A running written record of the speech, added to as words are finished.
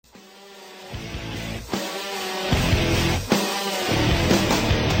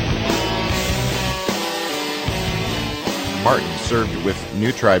Martin served with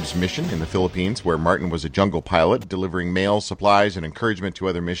New Tribe's mission in the Philippines, where Martin was a jungle pilot, delivering mail, supplies, and encouragement to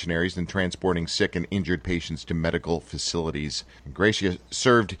other missionaries and transporting sick and injured patients to medical facilities. Gracia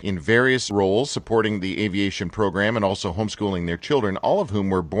served in various roles, supporting the aviation program and also homeschooling their children, all of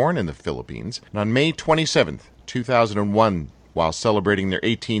whom were born in the Philippines. And on May 27th, 2001, while celebrating their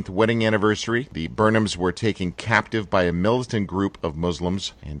 18th wedding anniversary, the Burnhams were taken captive by a militant group of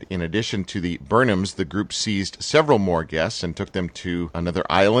Muslims. And in addition to the Burnhams, the group seized several more guests and took them to another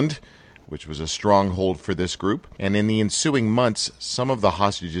island, which was a stronghold for this group. And in the ensuing months, some of the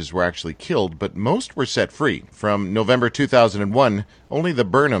hostages were actually killed, but most were set free. From November 2001, only the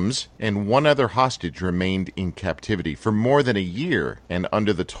Burnhams and one other hostage remained in captivity for more than a year. And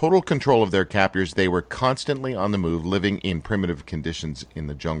under the total control of their captors, they were constantly on the move, living in primitive conditions in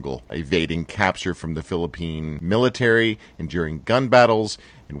the jungle, evading capture from the Philippine military, enduring gun battles,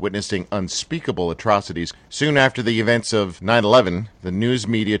 and witnessing unspeakable atrocities. Soon after the events of 9/11, the news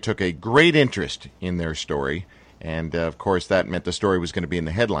media took a great interest in their story, and of course that meant the story was going to be in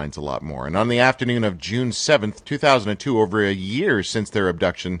the headlines a lot more. And on the afternoon of June 7th, 2002, over a year since their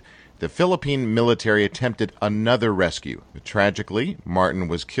abduction, the Philippine military attempted another rescue. But tragically, Martin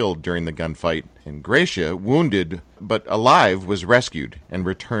was killed during the gunfight, and Gracia, wounded but alive, was rescued and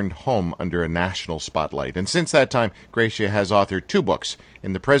returned home under a national spotlight. And since that time, Gracia has authored 2 books,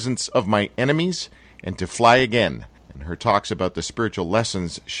 In the Presence of My Enemies and To Fly Again. And her talks about the spiritual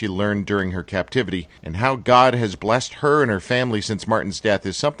lessons she learned during her captivity and how God has blessed her and her family since Martin's death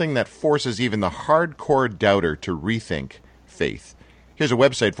is something that forces even the hardcore doubter to rethink faith. Here's a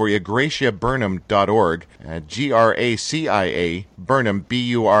website for you, graciaburnham.org, Gracia Burnham,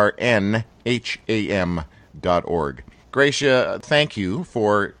 BURNHAM.org. Gracia, thank you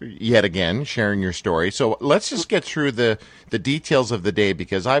for, yet again, sharing your story. So let's just get through the details of the day,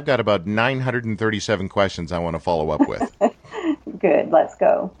 because I've got about 937 questions I want to follow up with. Good, let's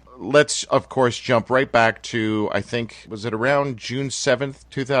go. Let's, of course, jump right back to, I think, was it around June 7th,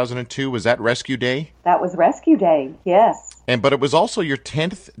 2002? Was that Rescue Day? That was Rescue Day, yes. But it was also your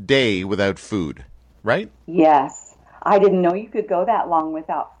 10th day without food, right? Yes. I didn't know you could go that long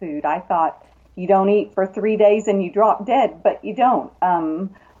without food. I thought you don't eat for 3 days and you drop dead, but you don't.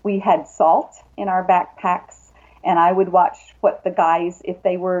 We had salt in our backpacks, and I would watch what the guys, if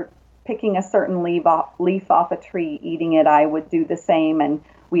they were picking a certain leaf off a tree, eating it, I would do the same, and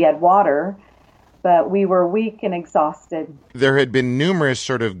we had water. But we were weak and exhausted. There had been numerous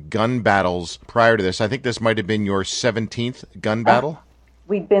sort of gun battles prior to this. I think this might have been your 17th gun battle.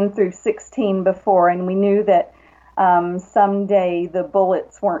 We'd been through 16 before, and we knew that someday the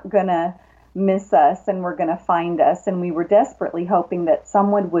bullets weren't going to miss us and were going to find us. And we were desperately hoping that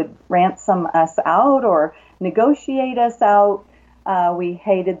someone would ransom us out or negotiate us out. We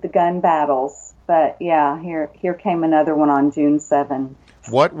hated the gun battles. But yeah, here came another one on June 7.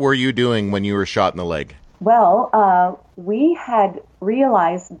 What were you doing when you were shot in the leg? Well, we had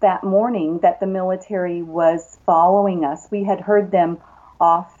realized that morning that the military was following us. We had heard them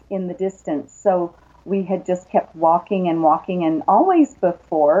off in the distance. So we had just kept walking, and always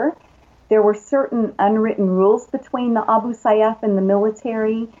before, there were certain unwritten rules between the Abu Sayyaf and the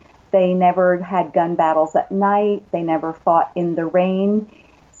military. They never had gun battles at night. They never fought in the rain.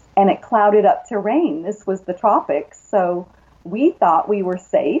 And it clouded up to rain. This was the tropics. So we thought we were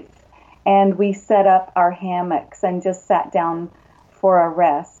safe, and we set up our hammocks and just sat down for a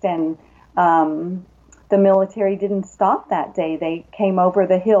rest. And the military didn't stop that day. They came over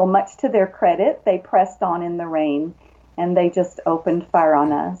the hill. Much to their credit, they pressed on in the rain, and they just opened fire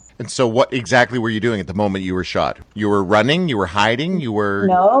on us. And so what exactly were you doing at the moment you were shot? You were running? You were hiding?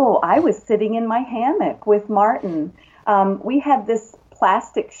 No, I was sitting in my hammock with Martin. We had this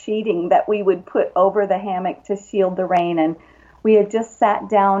plastic sheeting that we would put over the hammock to shield the rain, and we had just sat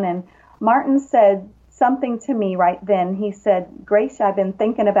down, and Martin said something to me right then. He said, "Gracia, I've been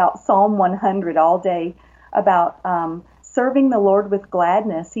thinking about Psalm 100 all day, about serving the Lord with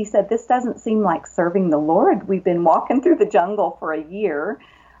gladness." He said, "This doesn't seem like serving the Lord. We've been walking through the jungle for a year,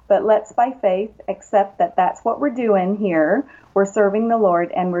 but let's by faith accept that that's what we're doing here. We're serving the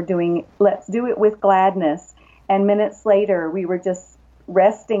Lord, and let's do it with gladness." And minutes later, we were just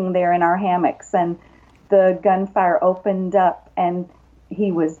resting there in our hammocks, and the gunfire opened up, and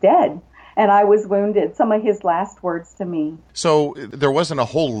he was dead, and I was wounded. Some of his last words to me. So there wasn't a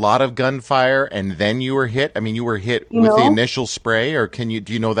whole lot of gunfire, and then you were hit? I mean, you were hit with the initial spray, or do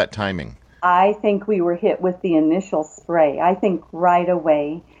you know that timing? I think we were hit with the initial spray. I think right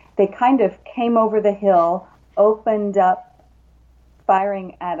away. They kind of came over the hill, opened up,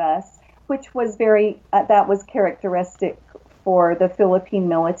 firing at us, which was that was characteristic for the Philippine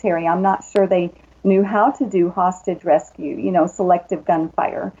military. I'm not sure they knew how to do hostage rescue, selective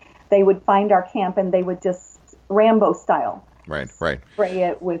gunfire. They would find our camp and they would just Rambo style spray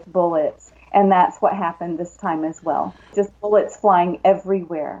it with bullets. And that's what happened this time as well. Just bullets flying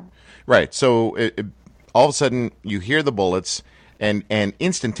everywhere. Right. So all of a sudden you hear the bullets and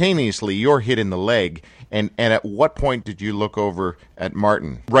instantaneously you're hit in the leg. And at what point did you look over at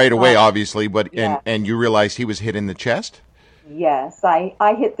Martin? Right away, obviously, but and you realized he was hit in the chest? Yes,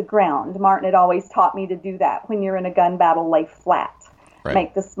 I hit the ground. Martin had always taught me to do that. When you're in a gun battle, lay flat. Right.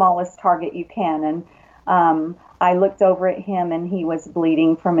 Make the smallest target you can. And I looked over at him, and he was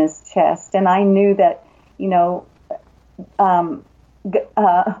bleeding from his chest. And I knew that,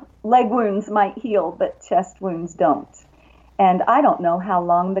 leg wounds might heal, but chest wounds don't. And I don't know how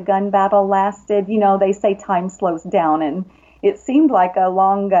long the gun battle lasted. They say time slows down, and it seemed like a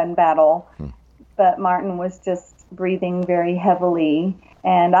long gun battle. But Martin was just breathing very heavily.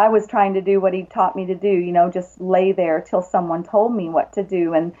 And I was trying to do what he taught me to do, just lay there till someone told me what to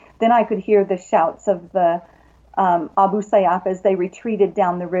do. And then I could hear the shouts of the Abu Sayyaf as they retreated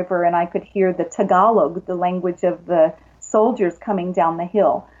down the river, and I could hear the Tagalog, the language of the soldiers, coming down the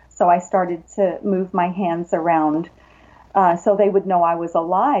hill. So I started to move my hands around so they would know I was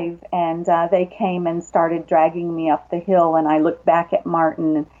alive. And they came and started dragging me up the hill, and I looked back at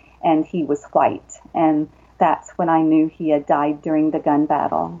Martin, and he was white. And that's when I knew he had died during the gun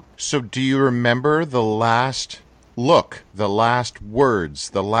battle. So do you remember the last look, the last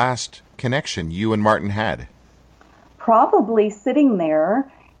words, the last connection you and Martin had? Probably sitting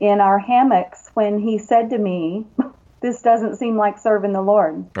there in our hammocks when he said to me, "This doesn't seem like serving the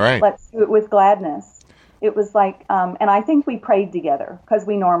Lord. Right. Let's do it with gladness." It was like, and I think we prayed together, because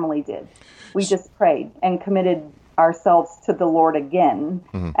we normally did. We just prayed and committed ourselves to the Lord again,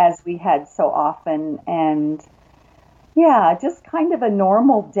 as we had so often. And yeah, just kind of a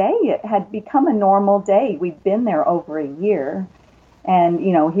normal day. It had become a normal day. We'd been there over a year. And,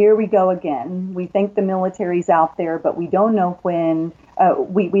 here we go again. We think the military's out there, but we don't know when,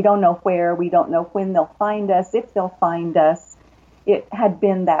 we don't know where, we don't know when they'll find us, if they'll find us. It had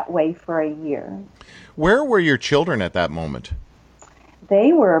been that way for a year. Where were your children at that moment?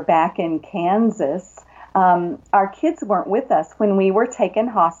 They were back in Kansas. Our kids weren't with us when we were taken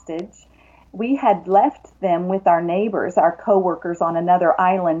hostage. We had left them with our neighbors, our co-workers on another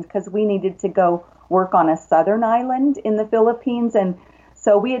island, because we needed to go work on a southern island in the Philippines. And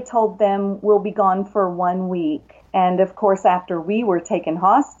so we had told them we'll be gone for 1 week. And of course, after we were taken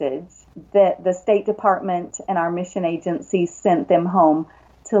hostage, the State Department and our mission agency sent them home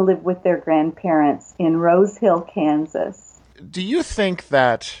to live with their grandparents in Rose Hill, Kansas. Do you think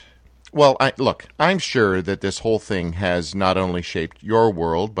that... Well, I'm sure that this whole thing has not only shaped your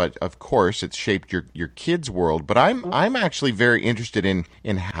world, but of course it's shaped your kids' world. But I'm actually very interested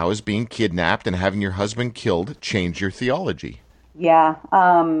in how has being kidnapped and having your husband killed changed your theology. Yeah.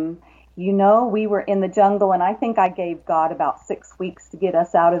 We were in the jungle, and I think I gave God about 6 weeks to get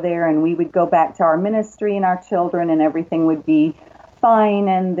us out of there, and we would go back to our ministry and our children, and everything would be fine.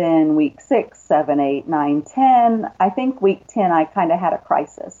 And then week 6, 7, 8, 9, 10, I think week 10 I kind of had a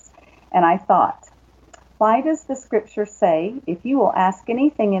crisis. And I thought, why does the scripture say, if you will ask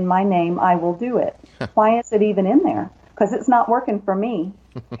anything in my name, I will do it? Why is it even in there? Because it's not working for me.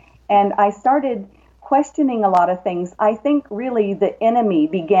 And I started questioning a lot of things. I think really the enemy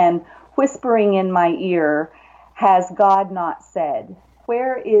began whispering in my ear, has God not said?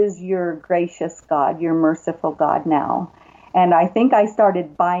 Where is your gracious God, your merciful God now? And I think I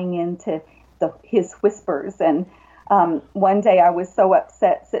started buying into his whispers. And one day I was so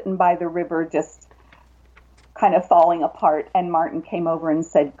upset sitting by the river, just kind of falling apart. And Martin came over and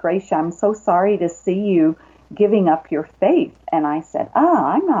said, "Gracia, I'm so sorry to see you giving up your faith." And I said,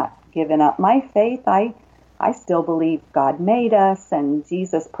 I'm not giving up my faith. I still believe God made us and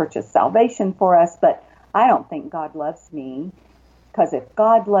Jesus purchased salvation for us, but I don't think God loves me, because if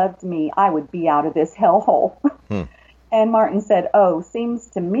God loved me, I would be out of this hellhole. And Martin said, seems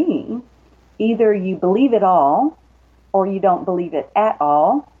to me either you believe it all or you don't believe it at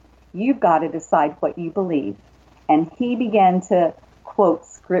all. You've got to decide what you believe. And he began to quote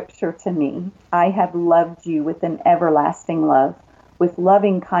scripture to me. I have loved you with an everlasting love. With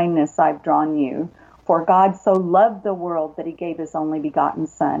loving kindness I've drawn you. For God so loved the world that he gave his only begotten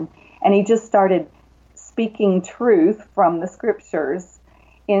Son. And he just started speaking truth from the scriptures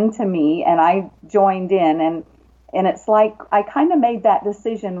into me, and I joined in. And it's like I kind of made that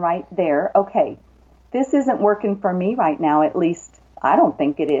decision right there. Okay, this isn't working for me right now, at least I don't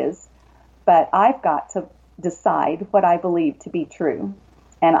think it is. But I've got to decide what I believe to be true.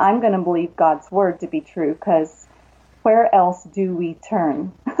 And I'm going to believe God's word to be true, because where else do we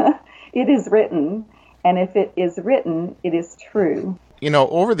turn? It is written, and if it is written, it is true.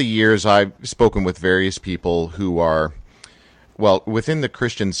 Over the years, I've spoken with various people who are, well, within the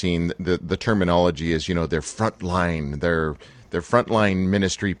Christian scene, the terminology is, they're frontline, they're frontline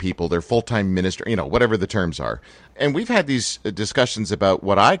ministry people, they're full-time ministry, whatever the terms are. And we've had these discussions about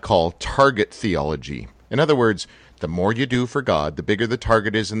what I call target theology. In other words, the more you do for God, the bigger the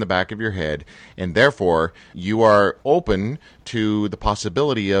target is in the back of your head, and therefore you are open to the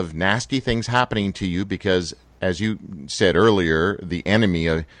possibility of nasty things happening to you because, as you said earlier, the enemy,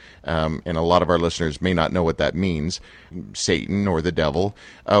 and a lot of our listeners may not know what that means, Satan or the devil,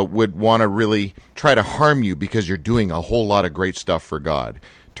 would want to really try to harm you because you're doing a whole lot of great stuff for God.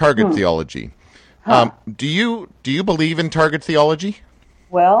 Target theology. Do you believe in target theology?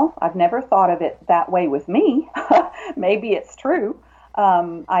 Well, I've never thought of it that way with me. Maybe it's true.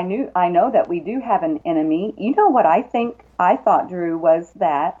 I know that we do have an enemy. You know what I thought, Drew, was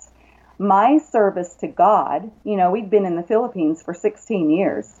that my service to God, we'd been in the Philippines for 16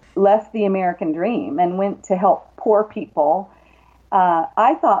 years, left the American dream and went to help poor people.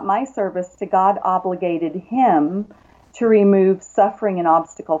 I thought my service to God obligated him to remove suffering and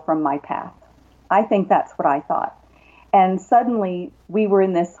obstacle from my path. I think that's what I thought. And suddenly we were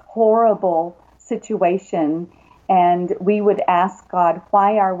in this horrible situation, and we would ask God,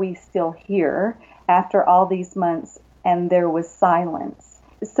 why are we still here after all these months? And there was silence.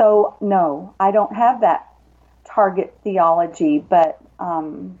 So, no, I don't have that target theology, but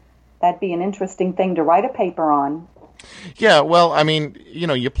that'd be an interesting thing to write a paper on. Yeah, well, I mean,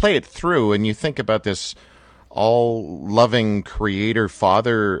 you play it through and you think about this all-loving creator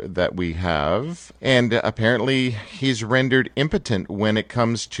father that we have, and apparently he's rendered impotent when it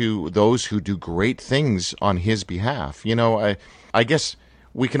comes to those who do great things on his behalf. I guess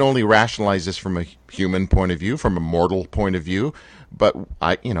we can only rationalize this from a human point of view, from a mortal point of view, but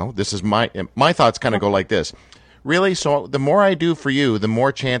this is my thoughts kind of go like this. Really? So the more I do for you, the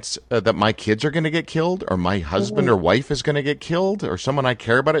more chance that my kids are going to get killed, or my husband or wife is going to get killed, or someone I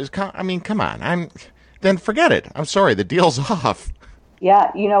care about come on. Then forget it. I'm sorry, the deal's off. Yeah,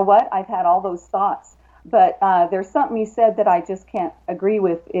 you know what? I've had all those thoughts. But there's something you said that I just can't agree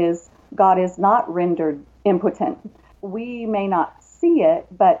with, is God is not rendered impotent. We may not see it,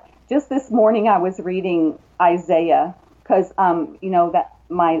 but just this morning I was reading Isaiah, because, that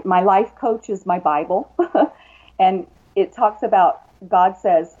my life coach is my Bible. And it talks about, God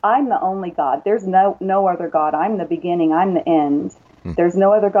says, I'm the only God. There's no other God. I'm the beginning. I'm the end. There's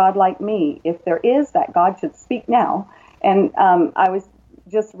no other God like me. If there is, that God should speak now. And I was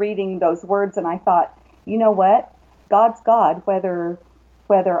just reading those words, and I thought, you know what? God's God, whether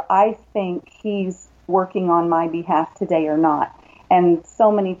I think he's working on my behalf today or not. And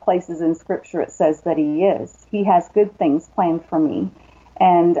so many places in Scripture it says that he is. He has good things planned for me.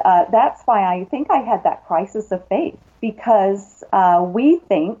 And that's why I think I had that crisis of faith, because we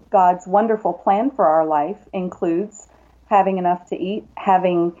think God's wonderful plan for our life includes having enough to eat,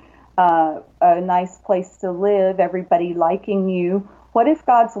 having a nice place to live, everybody liking you. What if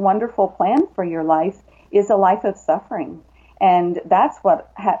God's wonderful plan for your life is a life of suffering? And that's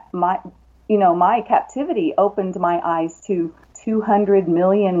what my captivity opened my eyes to. 200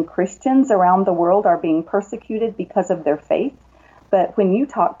 million Christians around the world are being persecuted because of their faith. But when you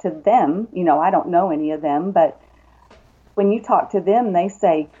talk to them, I don't know any of them, but when you talk to them, they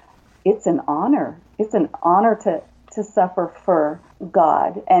say, it's an honor. It's an honor to suffer for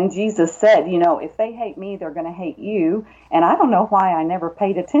God. And Jesus said, if they hate me, they're going to hate you. And I don't know why I never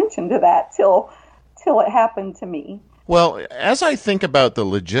paid attention to that till it happened to me. Well, as I think about the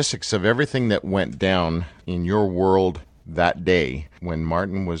logistics of everything that went down in your world that day when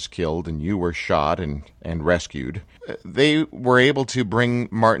Martin was killed and you were shot and rescued, they were able to bring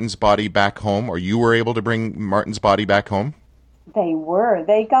Martin's body back home, or you were able to bring Martin's body back home? They were.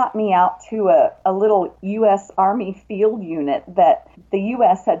 They got me out to a little U.S. Army field unit that the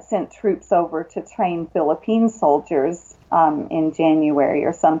U.S. had sent troops over to train Philippine soldiers in January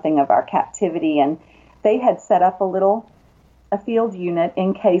or something of our captivity. And they had set up a field unit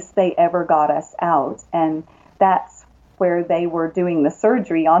in case they ever got us out. And that's where they were doing the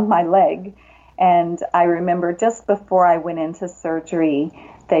surgery on my leg. And I remember just before I went into surgery,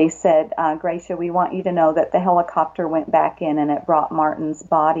 they said, Gracia, we want you to know that the helicopter went back in and it brought Martin's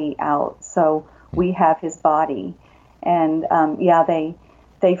body out. So we have his body. And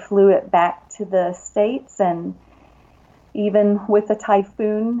they flew it back to the States. And even with the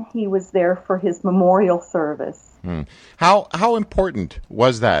typhoon, he was there for his memorial service. How important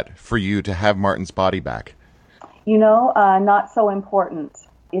was that for you to have Martin's body back? Not so important.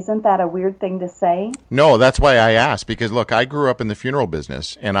 Isn't that a weird thing to say? No, that's why I asked, because look, I grew up in the funeral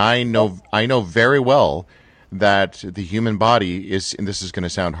business, and I know very well that the human body is, and this is going to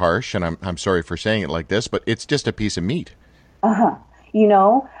sound harsh, and I'm sorry for saying it like this, but it's just a piece of meat. Uh-huh. You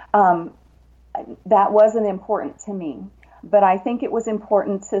know, that wasn't important to me, but I think it was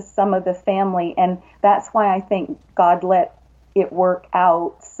important to some of the family, and that's why I think God let it work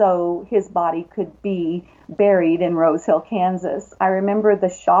out so his body could be buried in Rose Hill, Kansas. I remember the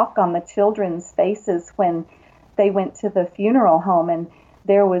shock on the children's faces when they went to the funeral home, and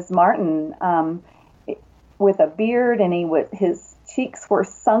there was Martin with a beard, and his cheeks were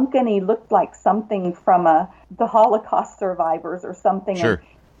sunken. He looked like something from the Holocaust survivors or something. Sure.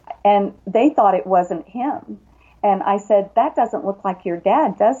 And they thought it wasn't him. And I said, "That doesn't look like your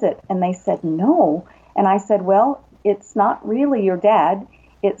dad, does it?" And they said, "No." And I said, "Well, it's not really your dad.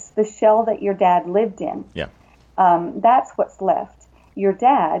 It's the shell that your dad lived in. Yeah. That's what's left. Your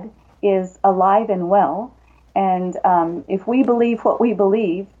dad is alive and well. And if we believe what we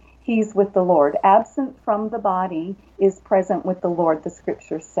believe, he's with the Lord. Absent from the body is present with the Lord, the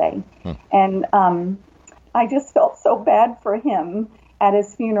scriptures say." And I just felt so bad for him at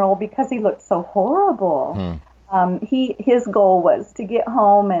his funeral because he looked so horrible. His goal was to get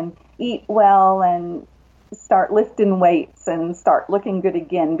home and eat well and start lifting weights and start looking good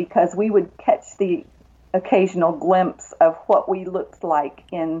again, because we would catch the occasional glimpse of what we looked like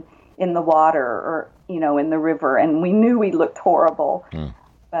in the water or, in the river, and we knew we looked horrible.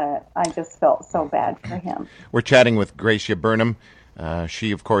 But I just felt so bad for him. We're chatting with Gracia Burnham.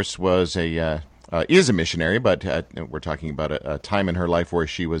 She, of course, is a missionary, but we're talking about a time in her life where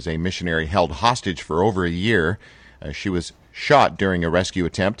she was a missionary held hostage for over a year. She was shot during a rescue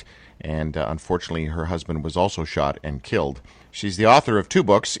attempt, and unfortunately her husband was also shot and killed. She's the author of 2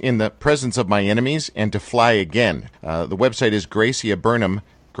 books, In the Presence of My Enemies and To Fly Again. The website is Gracia Burnham.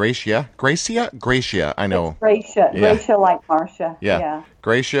 Gracia, I know. It's Gracia, yeah. Gracia like Marcia. Yeah.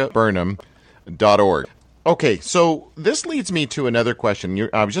 GraciaBurnham.org. Okay, so this leads me to another question.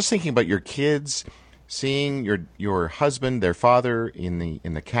 I was just thinking about your kids, seeing your husband, their father in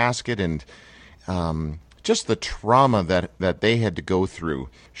the casket, and just the trauma that they had to go through.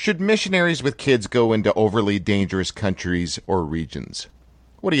 Should missionaries with kids go into overly dangerous countries or regions?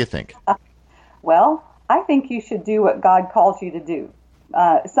 What do you think? Well, I think you should do what God calls you to do.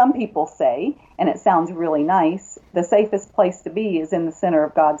 Some people say, and it sounds really nice, the safest place to be is in the center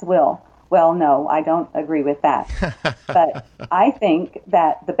of God's will. Well, no, I don't agree with that. But I think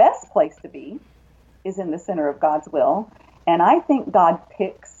that the best place to be is in the center of God's will. And I think God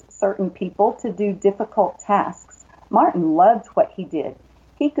picks certain people to do difficult tasks. Martin loved what he did.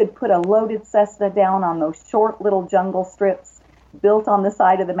 He could put a loaded Cessna down on those short little jungle strips built on the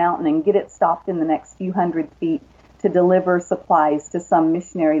side of the mountain and get it stopped in the next few hundred feet to deliver supplies to some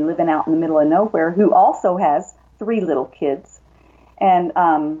missionary living out in the middle of nowhere who also has 3 little kids. And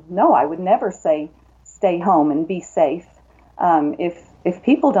no, I would never say stay home and be safe. If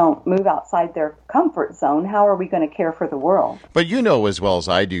people don't move outside their comfort zone, how are we going to care for the world? But you know as well as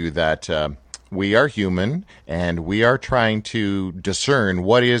I do that we are human, and we are trying to discern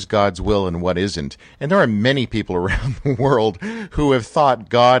what is God's will and what isn't. And there are many people around the world who have thought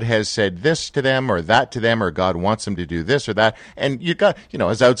God has said this to them or that to them, or God wants them to do this or that. And you got,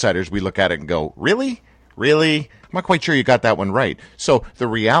 as outsiders, we look at it and go, really? I'm not quite sure you got that one right. So the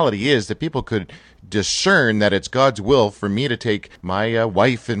reality is that people could discern that it's God's will for me to take my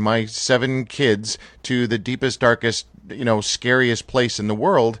wife and my 7 kids to the deepest, darkest, scariest place in the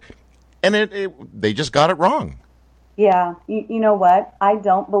world, and they just got it wrong. Yeah, you know what? I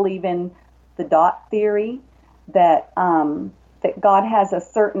don't believe in the dot theory that that God has a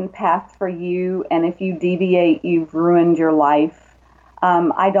certain path for you, and if you deviate, you've ruined your life.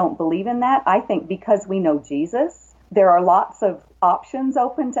 I don't believe in that. I think because we know Jesus, there are lots of options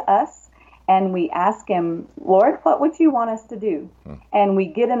open to us, and we ask him, Lord, what would you want us to do? And we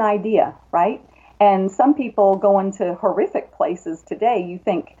get an idea, right? And some people go into horrific places today. You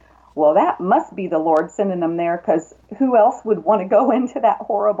think, well, that must be the Lord sending them there, because who else would want to go into that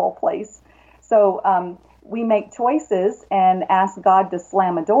horrible place? So we make choices and ask God to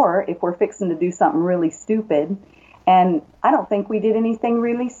slam a door if we're fixing to do something really stupid. And I don't think we did anything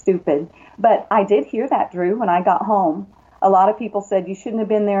really stupid. But I did hear that, Drew, when I got home. A lot of people said you shouldn't have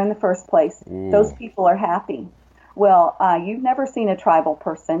been there in the first place. Ooh. Those people are happy. Well, you've never seen a tribal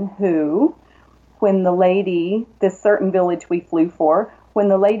person who, when the lady, this certain village we flew for, when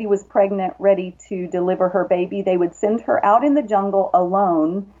the lady was pregnant, ready to deliver her baby, they would send her out in the jungle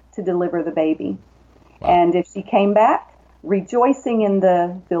alone to deliver the baby. Wow. And if she came back, rejoicing in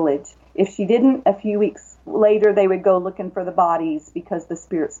the village. If she didn't, a few weeks later they would go looking for the bodies because the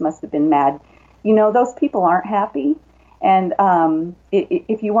spirits must have been mad. You know, those people aren't happy. And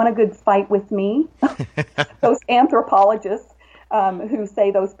if you want a good fight with me, those anthropologists who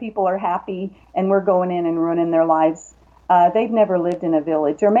say those people are happy and we're going in and ruining their lives, they've never lived in a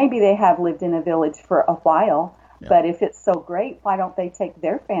village. Or maybe they have lived in a village for a while. Yeah. But if it's so great, why don't they take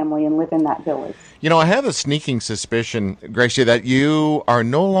their family and live in that village? You know, I have a sneaking suspicion, Gracia, that you are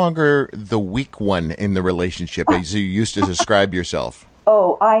no longer the weak one in the relationship as you used to describe yourself.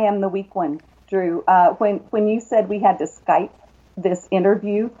 Oh, I am the weak one, Drew. When you said we had to Skype this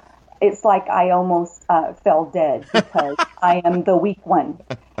interview, it's like I almost fell dead because I am the weak one.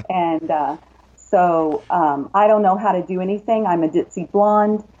 And so I don't know how to do anything. I'm a ditzy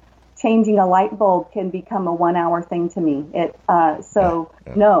blonde. Changing a light bulb can become a 1 hour thing to me.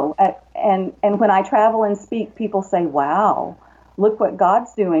 No. And when I travel and speak, people say, wow, look what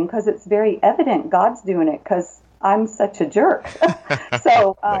God's doing, because it's very evident God's doing it because I'm such a jerk.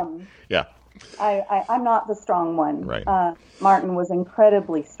 So I'm not the strong one. Right. Martin was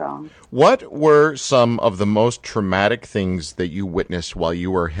incredibly strong. What were some of the most traumatic things that you witnessed while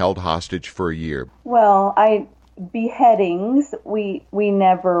you were held hostage for a year? Well, beheadings, we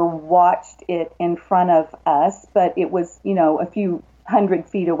never watched it in front of us, but it was, a few 100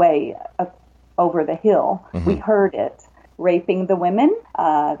 feet away over the hill. Mm-hmm. We heard it. Raping the women,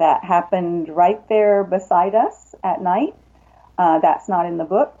 that happened right there beside us at night. That's not in the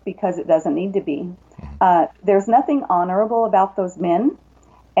book because it doesn't need to be. There's nothing honorable about those men.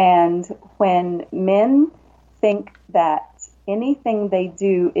 And when men think that anything they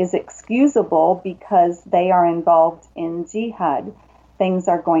do is excusable because they are involved in jihad, things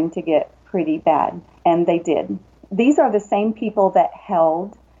are going to get pretty bad. And they did. These are the same people that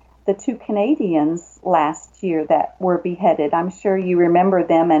held the 2 Canadians last year that were beheaded. I'm sure you remember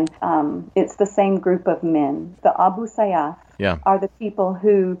them, and it's the same group of men. The Abu Sayyaf are the people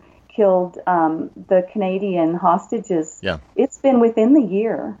who killed the Canadian hostages. Yeah. It's been within the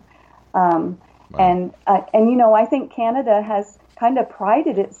year. Wow. And I think Canada has kind of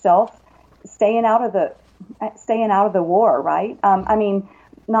prided itself staying out of the war, right? I mean,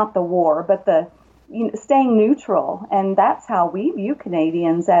 not the war, but staying neutral, and that's how we view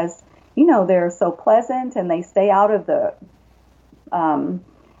Canadians as, they're so pleasant and they stay out of the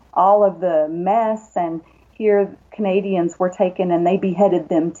all of the mess. And here Canadians were taken and they beheaded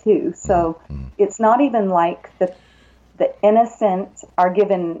them too. So it's not even like the innocent are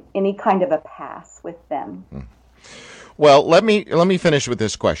given any kind of a pass with them. Well, let me finish with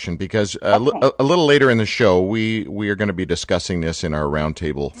this question, because a little later in the show, we are going to be discussing this in our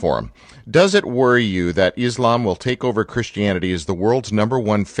roundtable forum. Does it worry you that Islam will take over Christianity as the world's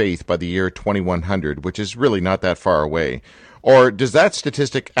 #1 faith by the year 2100, which is really not that far away? Or does that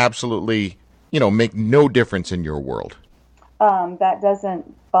statistic absolutely, make no difference in your world? That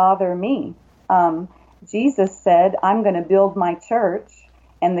doesn't bother me. Jesus said, I'm going to build my church,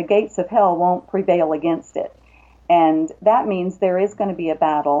 and the gates of hell won't prevail against it. And that means there is going to be a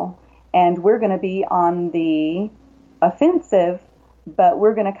battle, and we're going to be on the offensive, but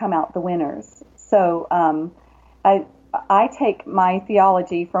we're going to come out the winners. So I take my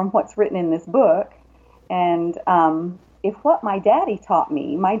theology from what's written in this book, and if what my daddy taught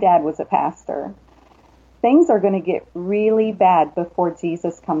me, my dad was a pastor, things are going to get really bad before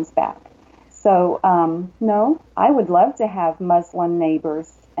Jesus comes back. So, no, I would love to have Muslim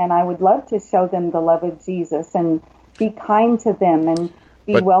neighbors, and I would love to show them the love of Jesus and be kind to them and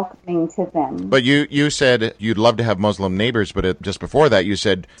be welcoming to them. But you said you'd love to have Muslim neighbors, but just before that you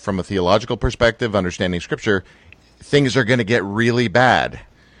said, from a theological perspective, understanding Scripture, things are going to get really bad.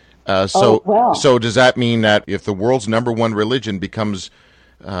 So does that mean that if the world's #1 religion becomes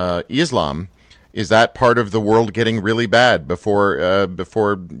Islam, is that part of the world getting really bad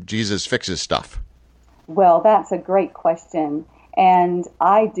before Jesus fixes stuff? Well, that's a great question. And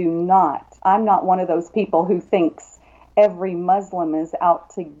I'm not one of those people who thinks every Muslim is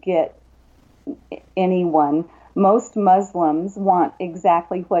out to get anyone. Most Muslims want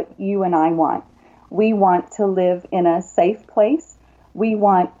exactly what you and I want. We want to live in a safe place. We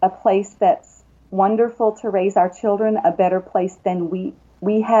want a place that's wonderful to raise our children, a better place than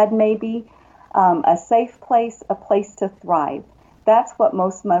we had maybe. A safe place, a place to thrive. That's what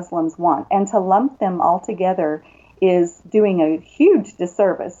most Muslims want. And to lump them all together is doing a huge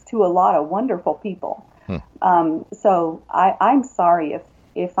disservice to a lot of wonderful people. So I'm sorry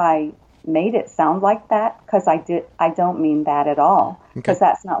if I made it sound like that, because I don't mean that at all, because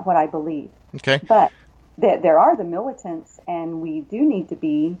that's not what I believe. Okay. But there are the militants, and we do need to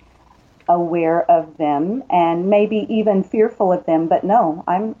be aware of them and maybe even fearful of them. But no,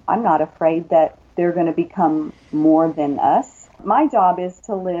 I'm not afraid that they're going to become more than us. My job is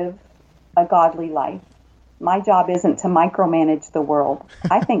to live a godly life. My job isn't to micromanage the world.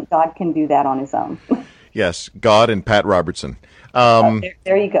 I think God can do that on his own. Yes, God and Pat Robertson.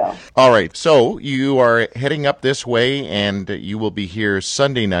 There you go. All right, so you are heading up this way, and you will be here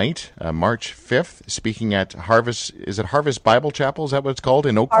Sunday night, March 5th, speaking at Harvest, is it Harvest Bible Chapel? Is that what it's called,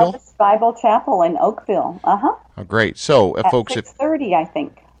 in Oakville? Harvest Bible Chapel in Oakville, Oh, great. So, at folks... 6:30, I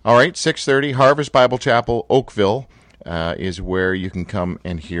think. All right, 6:30, Harvest Bible Chapel, Oakville, is where you can come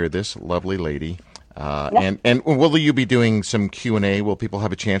and hear this lovely lady. And will you be doing some Q&A? Will people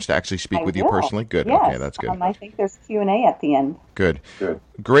have a chance to actually speak with you personally? Good. Yes. Okay, that's good. I think there's Q&A at the end. Good.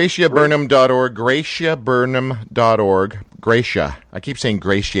 GraciaBurnham.org, GraciaBurnham.org. Gracia. I keep saying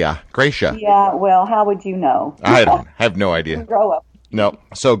Gracia. Yeah, well, how would you know? I have no idea. Grow up. No.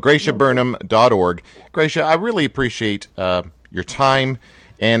 So, GraciaBurnham.org. Gracia, I really appreciate your time.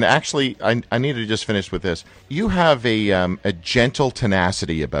 And actually, I need to just finish with this. You have a gentle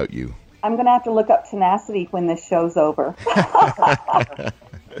tenacity about you. I'm going to have to look up tenacity when this show's over.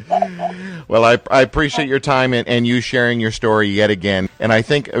 Well, I appreciate your time and you sharing your story yet again. And I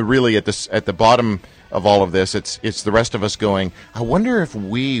think really at the bottom of all of this, it's the rest of us going, I wonder if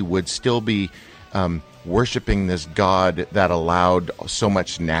we would still be worshiping this God that allowed so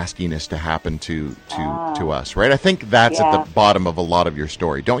much nastiness to happen to us, right? I think that's at the bottom of a lot of your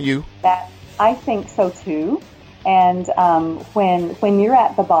story, don't you? I think so too. And when you're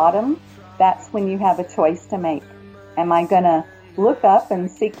at the bottom, that's when you have a choice to make. Am I going to look up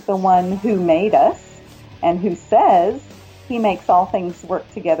and seek the one who made us and who says he makes all things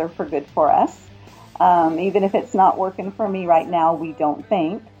work together for good for us? Even if it's not working for me right now, we don't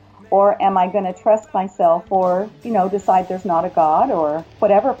think. Or am I going to trust myself or, decide there's not a God or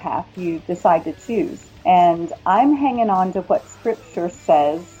whatever path you decide to choose? And I'm hanging on to what Scripture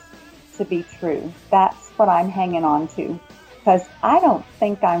says to be true. That's what I'm hanging on to. Because I don't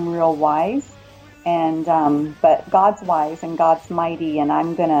think I'm real wise, and but God's wise and God's mighty, and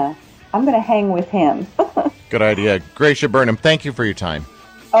I'm gonna hang with Him. Good idea. Gracia Burnham, thank you for your time.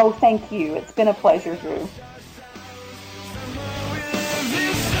 Oh, thank you. It's been a pleasure, Drew.